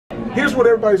Here's what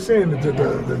everybody's saying,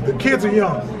 the kids are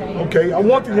young, okay? I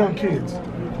want the young kids.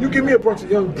 You give me a bunch of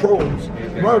young pros,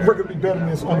 my record will be better than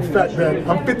this on the fact that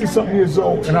I'm 50-something years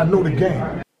old and I know the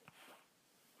game.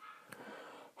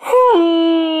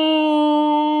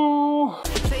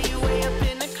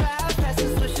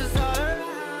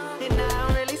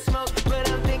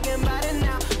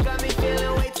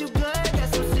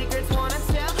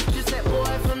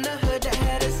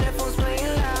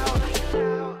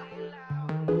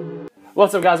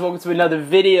 What's up, guys? Welcome to another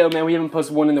video, man. We haven't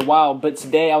posted one in a while, but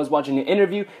today I was watching an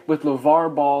interview with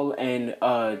Lavar Ball and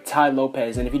Tai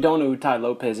Lopez. And if you don't know who Tai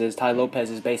Lopez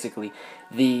is basically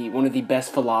one of the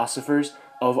best philosophers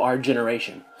of our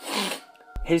generation.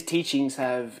 His teachings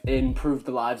have improved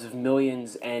the lives of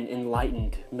millions and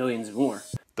enlightened millions more.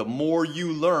 The more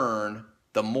you learn,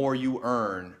 the more you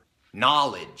earn.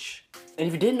 Knowledge. And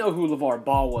if you didn't know who Lavar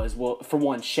Ball was, well, for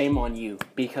one, shame on you,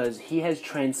 because he has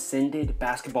transcended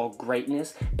basketball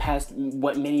greatness past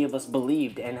what many of us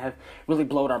believed and have really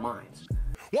blown our minds.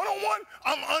 One-on-one,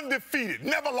 I'm undefeated,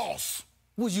 never lost.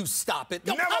 Will you stop it?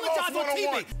 Don't Never apologize lost for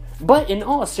one-on-one. But in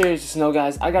all seriousness, no,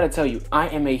 guys, I gotta tell you, I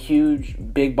am a huge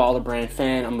Big Baller Brand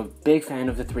fan. I'm a big fan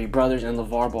of the three brothers and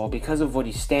Lavar Ball because of what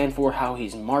he stands for, how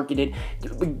he's marketed.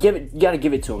 You gotta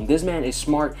give it to him. This man is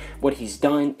smart. What he's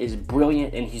done is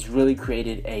brilliant, and he's really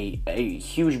created a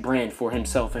huge brand for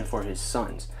himself and for his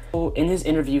sons. So in his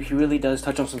interview, he really does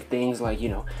touch on some things like, you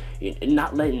know,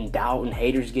 not letting doubt and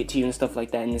haters get to you and stuff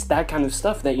like that. And it's that kind of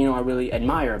stuff that, you know, I really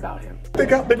admire about him. They're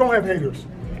gonna have haters.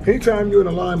 Anytime you're in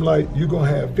the limelight, you're gonna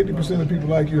have 50% of people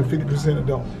like you and 50% that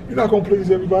don't. You're not gonna please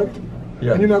everybody.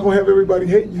 Yeah. And you're not gonna have everybody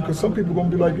hating you, because some people are gonna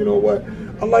be like, you know what,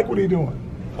 I like what he's doing.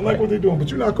 I like what they're doing, but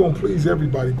you're not gonna please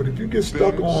everybody. But if you get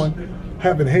stuck on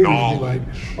having haters be like,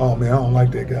 oh man, I don't like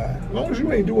that guy. As long as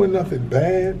you ain't doing nothing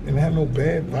bad and have no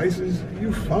bad vices,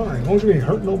 you fine. As long as you ain't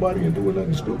hurting nobody and doing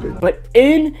nothing stupid. But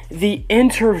in the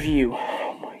interview,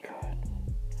 oh my God.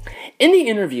 In the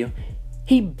interview,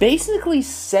 he basically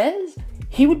says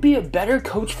he would be a better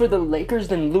coach for the Lakers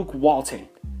than Luke Walton.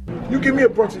 You give me a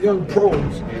bunch of young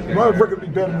pros, my record will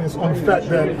be better than this on the fact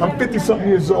that I'm 50-something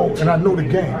years old and I know the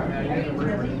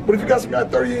game. But if you got some guy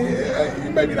 30,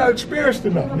 you maybe not experienced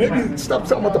enough. Maybe stop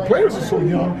talking about the players are so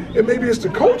young, and maybe it's the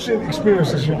coaching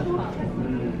experience is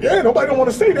young. Yeah, nobody don't want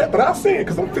to say that, but I'll say it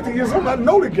because I'm 50 years old and I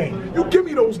know the game. You give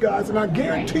me those guys and I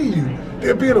guarantee you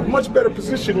they'll be in a much better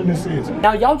position than this is.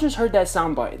 Now, y'all just heard that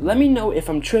soundbite. Let me know if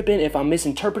I'm tripping, if I'm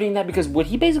misinterpreting that, because what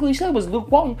he basically said was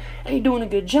Luke Walton ain't doing a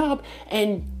good job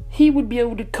and he would be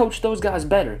able to coach those guys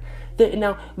better.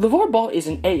 Now, Lavar Ball is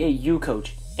an AAU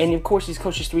coach, and of course he's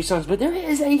coached his three sons, but there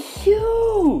is a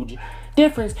huge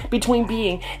difference between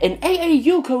being an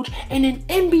AAU coach and an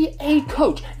NBA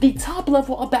coach, the top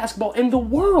level of basketball in the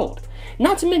world.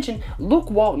 Not to mention,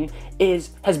 Luke Walton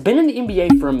has been in the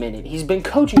NBA for a minute. He's been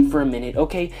coaching for a minute,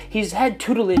 okay? He's had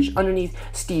tutelage underneath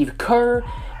Steve Kerr.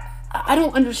 I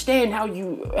don't understand how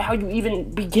you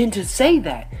even begin to say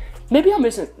that. Maybe I'm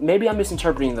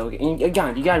misinterpreting though. And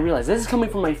again, you gotta realize this is coming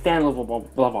from a fan of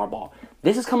Lavar Ball.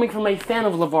 This is coming from a fan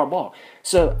of Lavar Ball.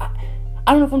 So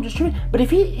I don't know if I'm just tripping, but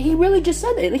if he really just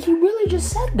said that, like he really just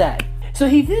said that. So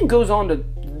he then goes on to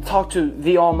talk to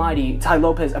the almighty Tai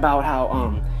Lopez about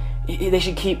how they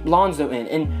should keep Lonzo in,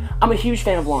 and I'm a huge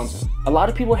fan of Lonzo. A lot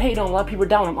of people hate on him, a lot of people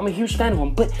down him. I'm a huge fan of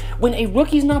him, but when a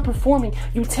rookie's not performing,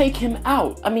 you take him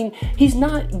out. I mean, he's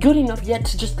not good enough yet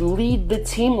to just lead the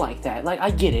team like that. Like, I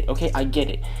get it, okay, I get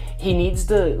it. He needs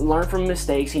to learn from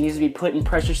mistakes. He needs to be put in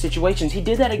pressure situations. He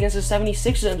did that against the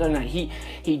 76ers the other night.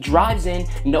 He drives in,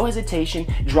 no hesitation,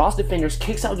 draws defenders,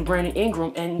 kicks out to Brandon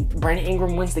Ingram, and Brandon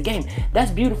Ingram wins the game.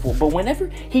 That's beautiful. But whenever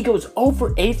he goes 0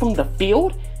 for 8 from the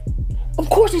field, of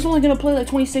course he's only going to play like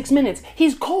 26 minutes.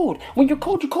 He's cold. When you're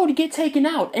cold, you get taken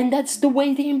out. And that's the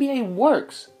way the NBA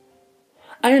works.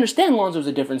 I understand Lonzo's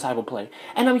a different type of player,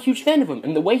 and I'm a huge fan of him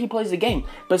and the way he plays the game.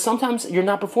 But sometimes you're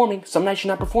not performing, some nights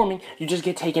you're not performing, you just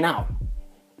get taken out.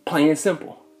 Plain and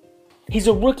simple. He's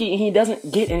a rookie and he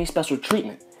doesn't get any special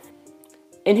treatment.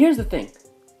 And here's the thing.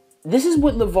 This is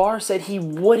what Lavar said he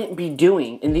wouldn't be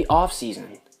doing in the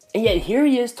offseason. And yet here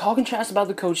he is talking trash about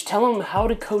the coach, telling him how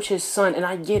to coach his son, and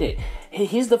I get it.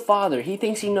 He's the father. He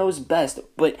thinks he knows best.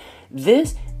 But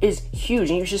this is huge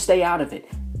and you should stay out of it.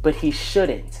 But he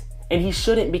shouldn't. And he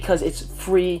shouldn't because it's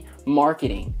free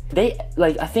marketing.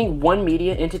 I think one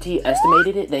media entity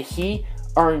estimated it that he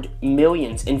earned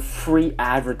millions in free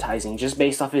advertising just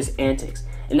based off his antics.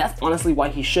 And that's honestly why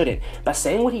he shouldn't. By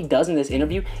saying what he does in this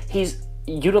interview, he's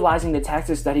utilizing the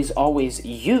tactics that he's always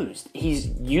used. He's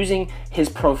using his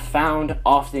profound,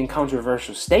 often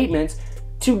controversial statements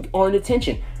to earn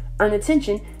attention. earn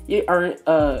attention, you earn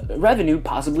revenue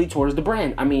possibly towards the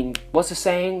brand. I mean, what's the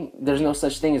saying? There's no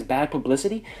such thing as bad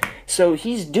publicity. So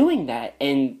he's doing that,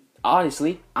 and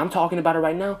honestly, I'm talking about it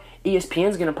right now.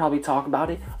 ESPN's going to probably talk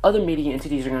about it. Other media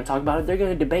entities are going to talk about it. They're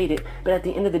going to debate it. But at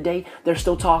the end of the day, they're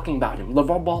still talking about him.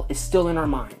 LaVar Ball is still in our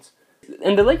minds.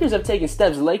 And the Lakers have taken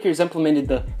steps. The Lakers implemented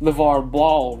the LaVar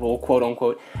Ball rule, quote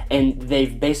unquote, and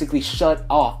they've basically shut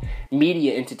off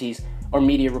media entities or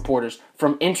media reporters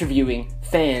from interviewing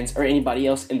fans or anybody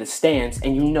else in the stands,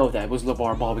 and you know that was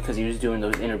LaVar Ball because he was doing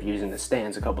those interviews in the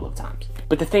stands a couple of times.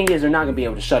 But the thing is, they're not going to be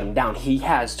able to shut him down. He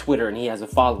has Twitter and he has a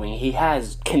following. He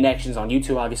has connections on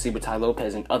YouTube, obviously, with Ty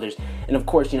Lopez and others. And of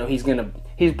course, you know, he's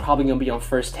probably going to be on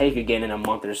First Take again in a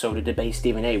month or so to debate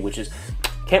Stephen A., which is,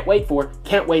 can't wait for.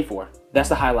 That's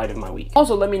the highlight of my week.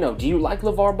 Also, let me know, do you like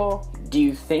LaVar Ball? Do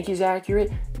you think he's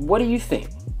accurate? What do you think?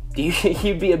 Do you think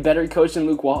he'd be a better coach than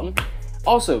Luke Walton?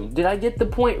 Also, did I get the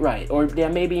point right, or did I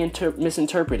maybe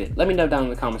misinterpret it? Let me know down in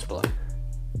the comments below.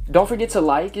 Don't forget to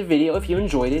like the video if you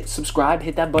enjoyed it, subscribe,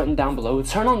 hit that button down below,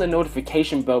 turn on the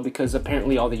notification bell because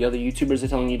apparently all the other YouTubers are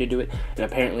telling you to do it, and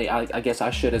apparently I guess I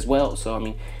should as well. So, I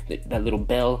mean, that little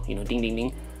bell, you know, ding, ding,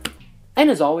 ding. And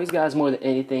as always, guys, more than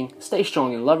anything, stay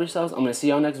strong and love yourselves. I'm going to see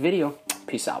y'all next video.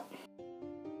 Peace out.